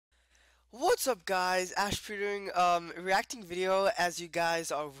What's up, guys? Ash doing reacting video as you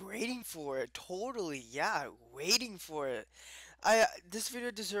guys are waiting for it. Totally, yeah, waiting for it. This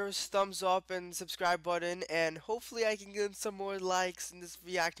video deserves thumbs up and subscribe button, and hopefully I can get some more likes in this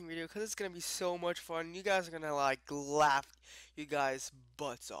reacting video because it's gonna be so much fun. You guys are gonna like laugh you guys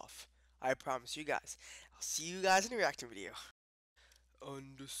butts off. I promise you guys. I'll see you guys in the reacting video.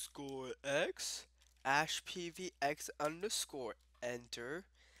 Underscore X AshPVX underscore enter.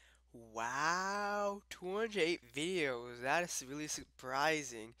 Wow, 208 videos. That is really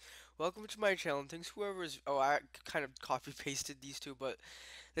surprising. Welcome to my channel. Thanks whoever's. Oh, I kind of copy pasted these two, but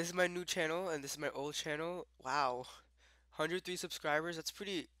this is my new channel and this is my old channel. Wow, 103 subscribers. That's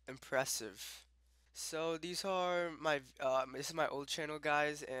pretty impressive. So these are my. This is my old channel,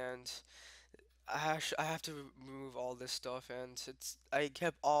 guys, and I have to remove all this stuff, and I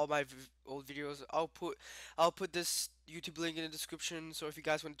kept all my old videos. I'll put this YouTube link in the description, so if you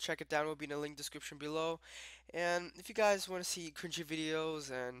guys want to check it down, it will be in the link description below. And if you guys want to see cringy videos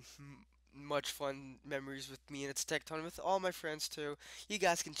and much fun memories with me and ItsTecton with all my friends too, you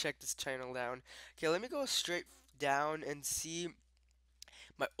guys can check this channel down. Okay, let me go straight down and see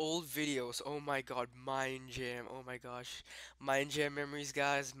my old videos. Oh my god, Minejam. Oh my gosh. Minejam memories,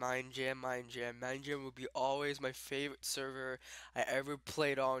 guys. Minejam, Minejam. Minejam will be always my favorite server I ever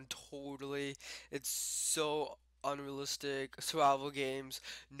played on. Totally. It's so unrealistic. Survival games.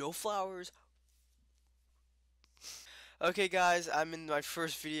 No flowers. Okay, guys, I'm in my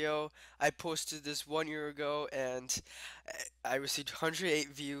first video. I posted this 1 year ago and I received 108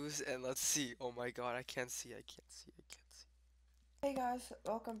 views. And let's see. Oh my god, I can't see. I can't see. I can't see. Hey guys,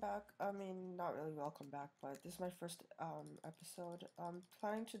 welcome back. I mean, not really welcome back, but this is my first episode. I'm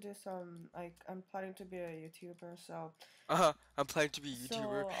planning to do some I'm planning to be a YouTuber, so I'm planning to be a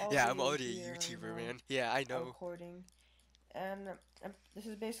YouTuber. I'll Yeah, I'm be already a here, YouTuber, man. Yeah, I know. recording, and this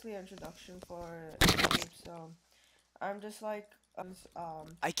is basically an introduction for YouTube. So I'm just like I one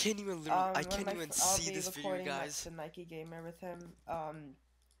of can't my even I'll see be this video, recording guys. the Nike gamer with him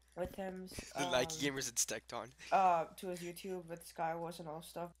with him The Nike gamers it's decked on. to his YouTube with Skywars and all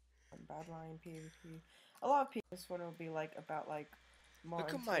stuff. Badline, PvP. A lot of people. This one will be like about like more Look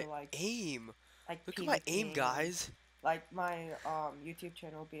at into my aim. like Look at my aim, PvPing, and guys. like my YouTube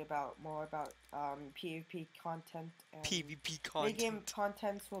channel will be about more about PvP content, and PvP mid-game content.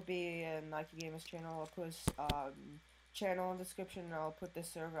 contents will be in Nike Gamer's channel. I'll put his channel in the description, and I'll put the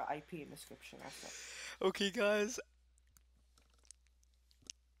server IP in the description also. Okay, guys.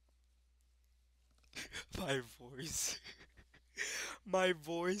 My voice. My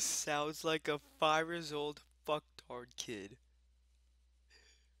voice sounds like a 5 years old fucktard kid.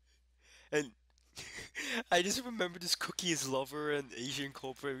 And I just remember this Cookie's lover and Asian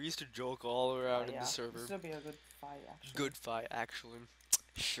culprit. We used to joke all around in the Yeah, this server. will be a good fight actually. Good fight, actually.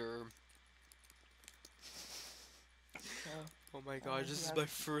 Sure. Okay. Oh my god, He this is my has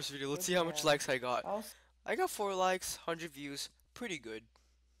first video. Let's good see how much hair. likes I got. Also, I got 4 likes, 100 views. Pretty good.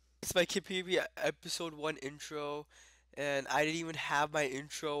 It's my KPB episode 1 intro. And I didn't even have my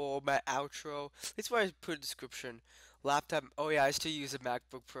intro or my outro. That's why I put a description. Laptop. Oh yeah, I still use a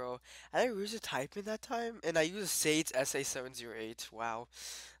MacBook Pro. I didn't use a Taipan that time, and I use a Sage SA708. Wow.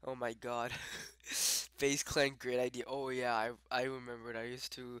 Oh my god. Face Clan, great idea. Oh yeah, I remembered. I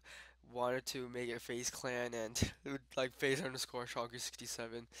used to wanted to make a Face Clan and it would like face underscore Shocker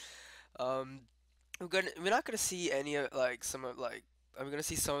 67. Um, we're not gonna see any of like some of like I'm gonna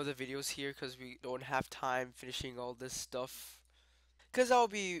see some of the videos here because we don't have time finishing all this stuff. Because I'll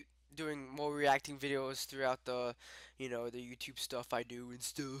be doing more reacting videos throughout the, the YouTube stuff I do and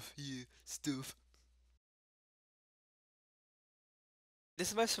stuff. Yeah, stuff.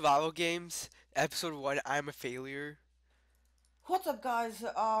 This is my survival games, episode 1, I'm a failure. what's up, guys?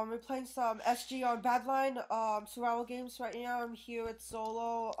 We're playing some SG on Badline, survival games right now. I'm here with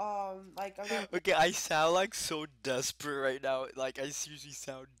Solo. Like I'm not Okay, I sound like so desperate right now. Like, I seriously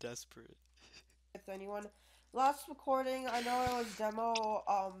sound desperate. with anyone. Last recording, I know it was demo.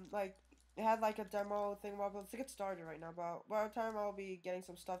 Like it had like a demo thing. But let's get started right now. But by the time I'll be getting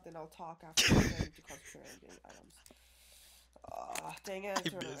some stuff, then I'll talk after because I need to concentrate on getting items. Dang it, I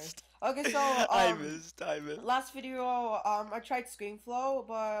internet. missed. Okay, so I missed. last video, I tried ScreenFlow,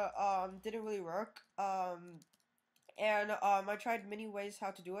 but didn't really work. And I tried many ways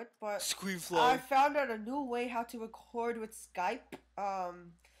how to do it, but I Screenflow. found out a new way how to record with Skype.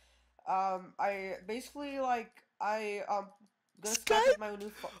 I basically like gonna Skype with Skype? my new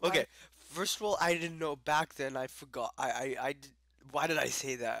phone, Okay, first of all, I didn't know back then. I forgot. I did. Why did I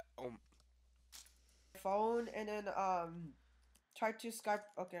say that? phone, and then tried to Skype.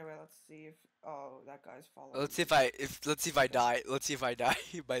 Okay, wait, let's see if Oh, that guy's following Let's see me. let's see if I die. Let's see if I die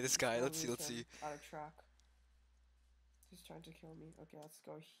by this I'm just guy. gonna Let's see. lose Let's him see. out of track. He's trying to kill me. Okay, let's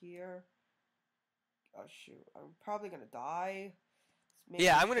go here. Oh shoot, I'm probably gonna die. Maybe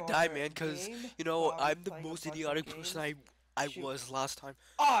Yeah, a I'm gonna die, short man, cause game, you but know I'll be I'm the playing a most bunch of idiotic games. person I Shoot. was last time.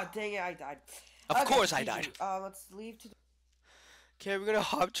 Oh, dang it, I died. Of Okay, course I died. GG. Let's leave to. Okay, we're gonna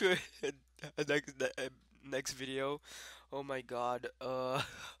hop to a next video. Oh my god. Oh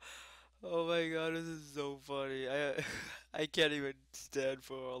my god, this is so funny. I can't even stand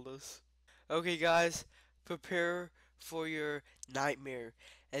for all this. Okay, guys, prepare for your nightmare.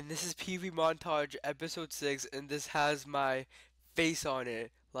 And this is PV Montage episode 6, and this has my face on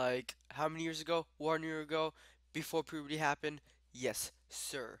it. Like, how many years ago? 1 year ago? Before puberty happened? Yes,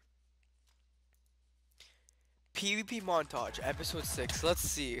 sir. PvP Montage episode 6. Let's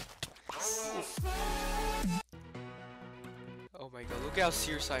see. Oh my god, look how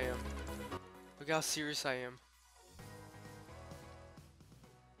serious I am. Look how serious I am.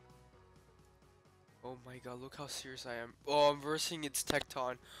 Oh my god, look how serious I am. Oh, I'm versing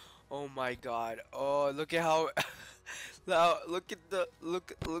ItsTecton. Oh my god. Oh, look at how now look at the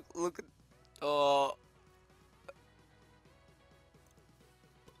look at oh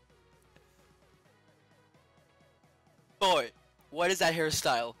boy. What is that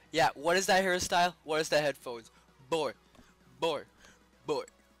hairstyle? Yeah, what is that hairstyle? What is that headphones? Boy. Boy. Boy.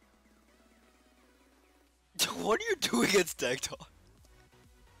 What are you doing ItsTecton?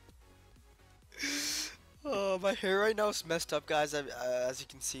 My hair right now is messed up, guys. As you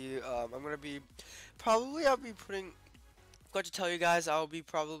can see, I'm gonna be I'll be putting. Got to tell you guys, I'll be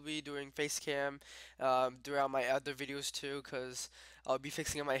probably doing face cam throughout my other videos too, cause I'll be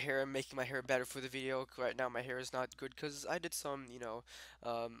fixing up my hair and making my hair better for the video. Right now, my hair is not good, cause I did some,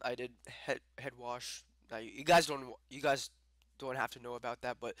 I did head wash. You guys don't have to know about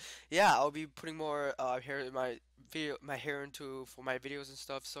that, but yeah, I'll be putting more hair in my hair into for my videos and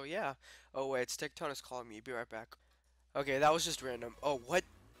stuff. So yeah. Oh wait, Stickton is calling me. Be right back. Okay, that was just random. Oh, what?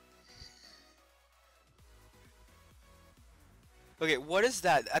 Okay, what is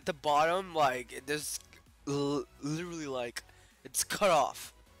that at the bottom? Like, there's literally like it's cut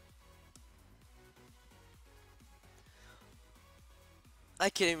off. I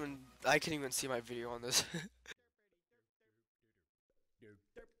can't even see my video on this.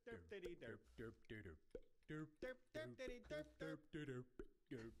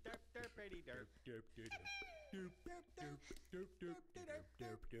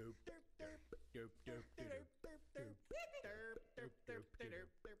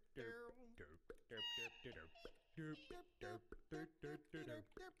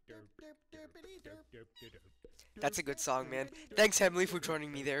 That's a good song, man. Thanks, Emily, for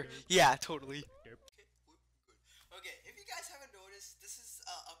joining me there. Yeah, totally. Okay, if you guys haven't noticed, this is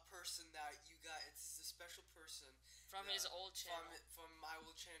a person that you guys, it's a special person from his old channel. From my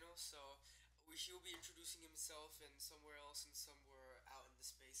old channel, so he will be introducing himself and somewhere else and somewhere out in the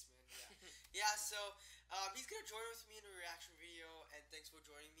space, man. Yeah. Yeah, so he's gonna join with me in a reaction video, and thanks for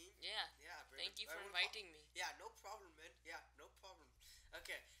joining me. Yeah. Yeah, thank you for inviting me. Yeah, no problem, man. Yeah, no problem.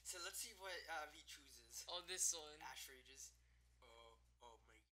 Okay, so let's see what he chooses. Oh, this one. Ash Rages. Oh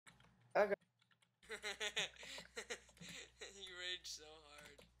my. Okay. You rage so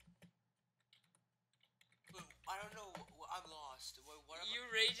hard. I don't know. I'm lost. What am You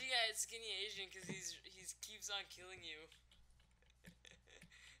raging at Skinny Asian because he's keeps on killing you.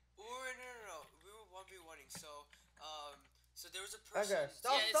 No. We were 1v1ing, so there was a person. Okay,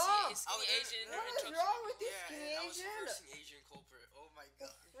 stop, yeah, stop! Skinny Asian. What is wrong with this Yeah, Skinny and I was Asian? versing Asian culprit. Oh my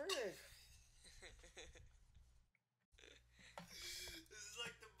god. Frick. This is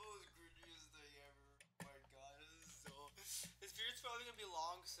like the most grindiest thing ever. Oh my god, this video's probably gonna be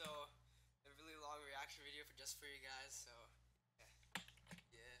long, so a really long reaction video just for you guys. So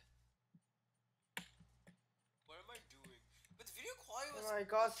yeah. What am I doing? But the video quality was. Oh my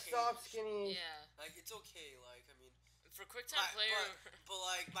god, okay. stop, Skinny. Yeah. Like it's okay. Like I mean. For QuickTime Player. But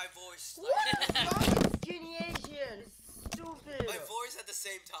like my voice. What is wrong with Skinny Asian? It's stupid. My voice at the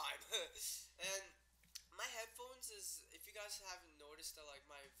same time. And my headphones is, if you guys haven't noticed that like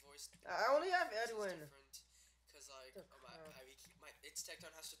my voice. I only have Edwin. Because like my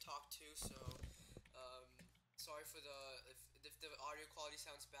ItsTecton has to talk too, so sorry for if the audio quality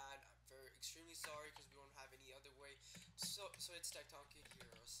sounds bad. I'm extremely sorry because we don't have any other way. So ItsTecton can hear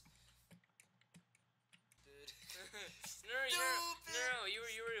us. No, you were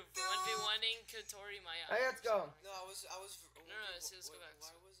 1v1ing Kotori Maya. Hey, let's go. No, I was. No, let's go back.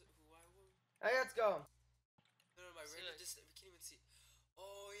 Why was it? Who I was? Hey, let's go. No, my render just. We can't even see.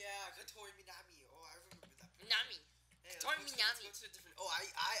 Oh yeah, Kotori Minami. Oh, I remember that. Nami. Hey, Don't Miami. Let's go to a different. Oh,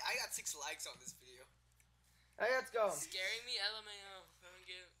 I got 6 likes on this video. Hey, let's go. Scaring me, LMAO. I don't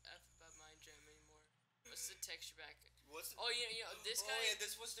give a F about Minejam anymore. What's the texture back? What's Oh, this guy. Oh yeah,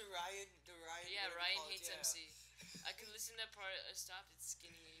 this was the Ryan. Yeah, whatever Ryan you call it, hates yeah. MC. I could listen to that part. Stop it,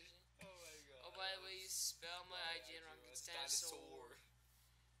 skinny Asian. Oh my god. Oh, by the way, you spell my IG wrong. It's dinosaur.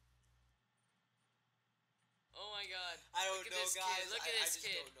 Oh my god. I don't Look at know, this guys. kid. Look at I this just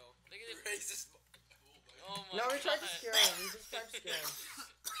kid. don't know. Look at it. Racist. Oh my No, god. we tried to scare him. We just tried to scare him.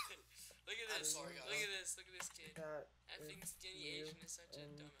 Look at I'm this. sorry, guys. Look at this. Look at this kid. That Effing skinny Asian is such a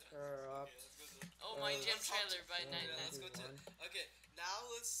dumbass. interrupt. Oh, my gym trailer by Yeah, 99. let's go to. Okay, now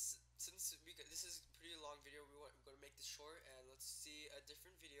since this is a pretty long video, we're gonna make this short and let's see a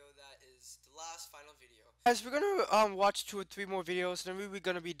different video that is the last final video. Guys, we're gonna watch 2 or 3 more videos, then we're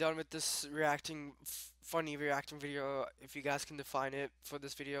gonna be done with this funny reacting video, if you guys can define it for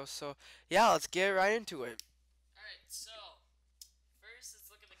this video. So yeah, let's get right into it. Alright, so first let's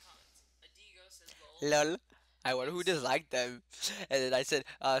look at the comments. Adigo says lol. Lol. I wonder who disliked them. And then I said,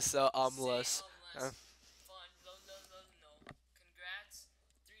 less. Say unless. Fun. No. Congrats.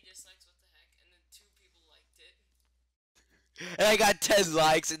 3 dislikes, what the heck? And then 2 people liked it. And I got 10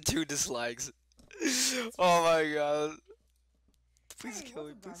 likes and 2 dislikes. Oh my god. Please kill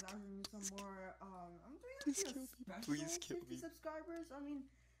me, please kill me. Some more, I'm Please doing kill me, special please kill 50 me. subscribers.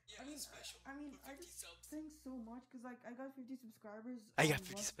 Yeah, special. I just thanks so much because like I got 50 subscribers. I got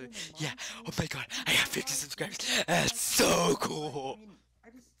 50 less than a subscribers. Yeah. month. Oh my god. I got 50 subscribers. Like, That's so cool. I mean, I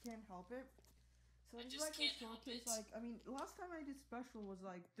just can't help it. So I it's just like a can't help showcase. it. Like, I mean, last time I did special was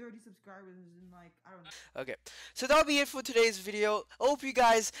like 30 subscribers and like I don't know. Okay, so that'll be it for today's video. I hope you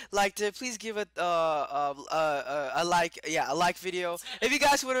guys liked it. Please give it a like. Yeah, a like video. If you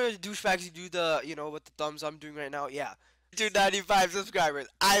guys want to douchebags, do the with the thumbs I'm doing right now. Yeah, 295 subscribers.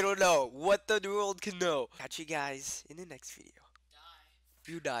 I don't know what the world can know. Catch you guys in the next video.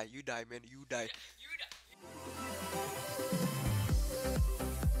 Die. You die, man. You die. You die.